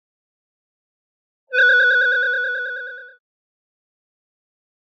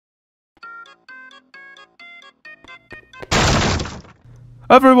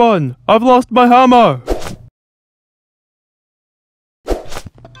Everyone, I've lost my hammer!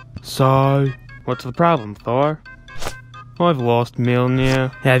 Sigh. What's the problem, Thor? I've lost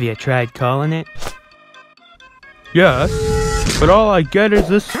Mjolnir. Have you tried calling it? Yes, but all I get is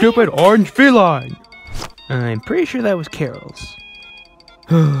this stupid orange feline. I'm pretty sure that was Carol's.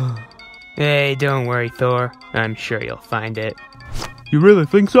 Hey, don't worry, Thor. I'm sure you'll find it. You really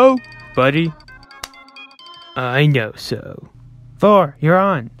think so? Buddy? I know so. Thor, you're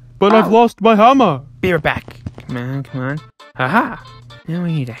on. But I've lost my hammer. Be right back. Come on, come on. Haha! Now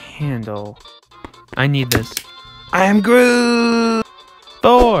we need a handle. I need this. I am Groot!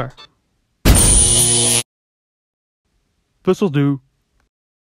 Thor! This'll do.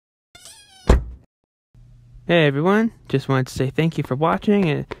 Hey everyone, just wanted to say thank you for watching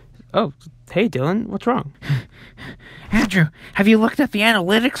and... Oh, hey Dylan, what's wrong? Andrew, have you looked at the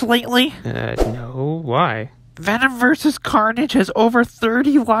analytics lately? No, why? Venom vs. Carnage has over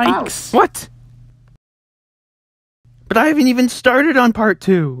 30 likes. What? But I haven't even started on part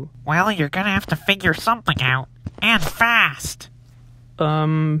 2. Well, you're gonna have to figure something out. And fast.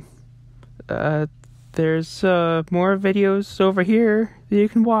 There's, more videos over here that you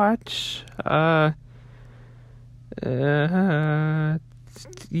can watch.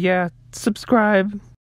 Yeah, subscribe.